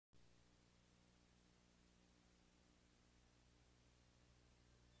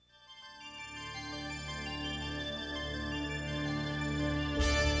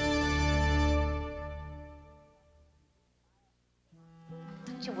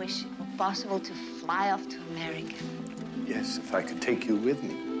wish it were possible to fly off to America. Yes, if I could take you with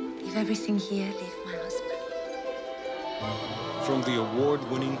me. Leave everything here, leave my husband. From the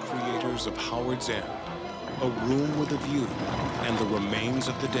award-winning creators of Howard's End, A Room with a View, and The Remains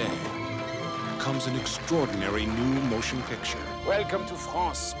of the Day, comes an extraordinary new motion picture. Welcome to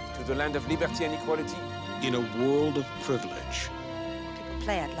France, to the land of liberty and equality. In a world of privilege. People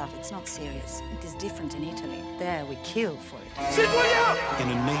play at love, it's not serious. It is different in Italy. There, we kill for it. In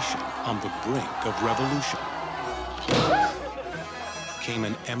a nation on the brink of revolution, came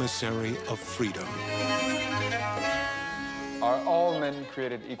an emissary of freedom. Are all men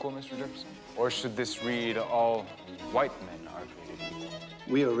created equal, Mr. Jefferson? Or should this read, all white men are created equal?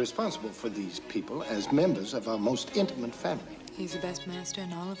 We are responsible for these people as members of our most intimate family. He's the best master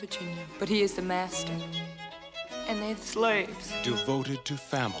in all of Virginia, but he is the master, and they're the slaves. Devoted to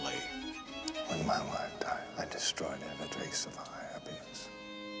family. When my wife died, I destroyed every trace of our happiness.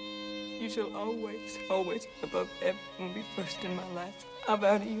 You shall always, always, above everything, be first in my life. I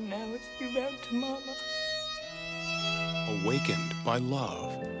vow to you now as you vow to Mama. Awakened by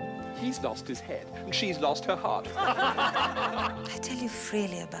love. He's lost his head, and she's lost her heart. I tell you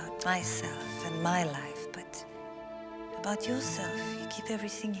freely about myself and my life, but about yourself, you keep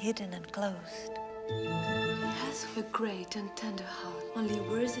everything hidden and closed. He has a great and tender heart, only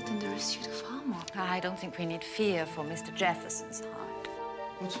wears it under a suit of armor. I don't think we need fear for Mr. Jefferson's heart.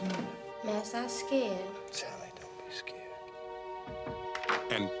 What's the matter? Mass, I'm scared. Sally, don't be scared.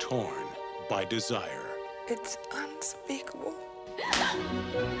 And torn by desire. It's unspeakable.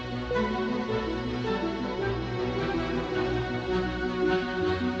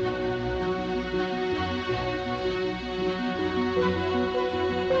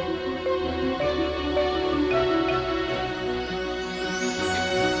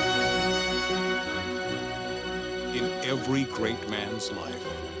 In every great man's life,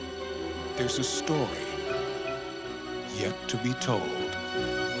 there's a story yet to be told.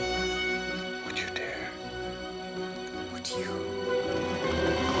 Would you dare? Would you?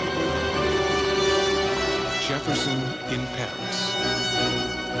 Jefferson in Paris.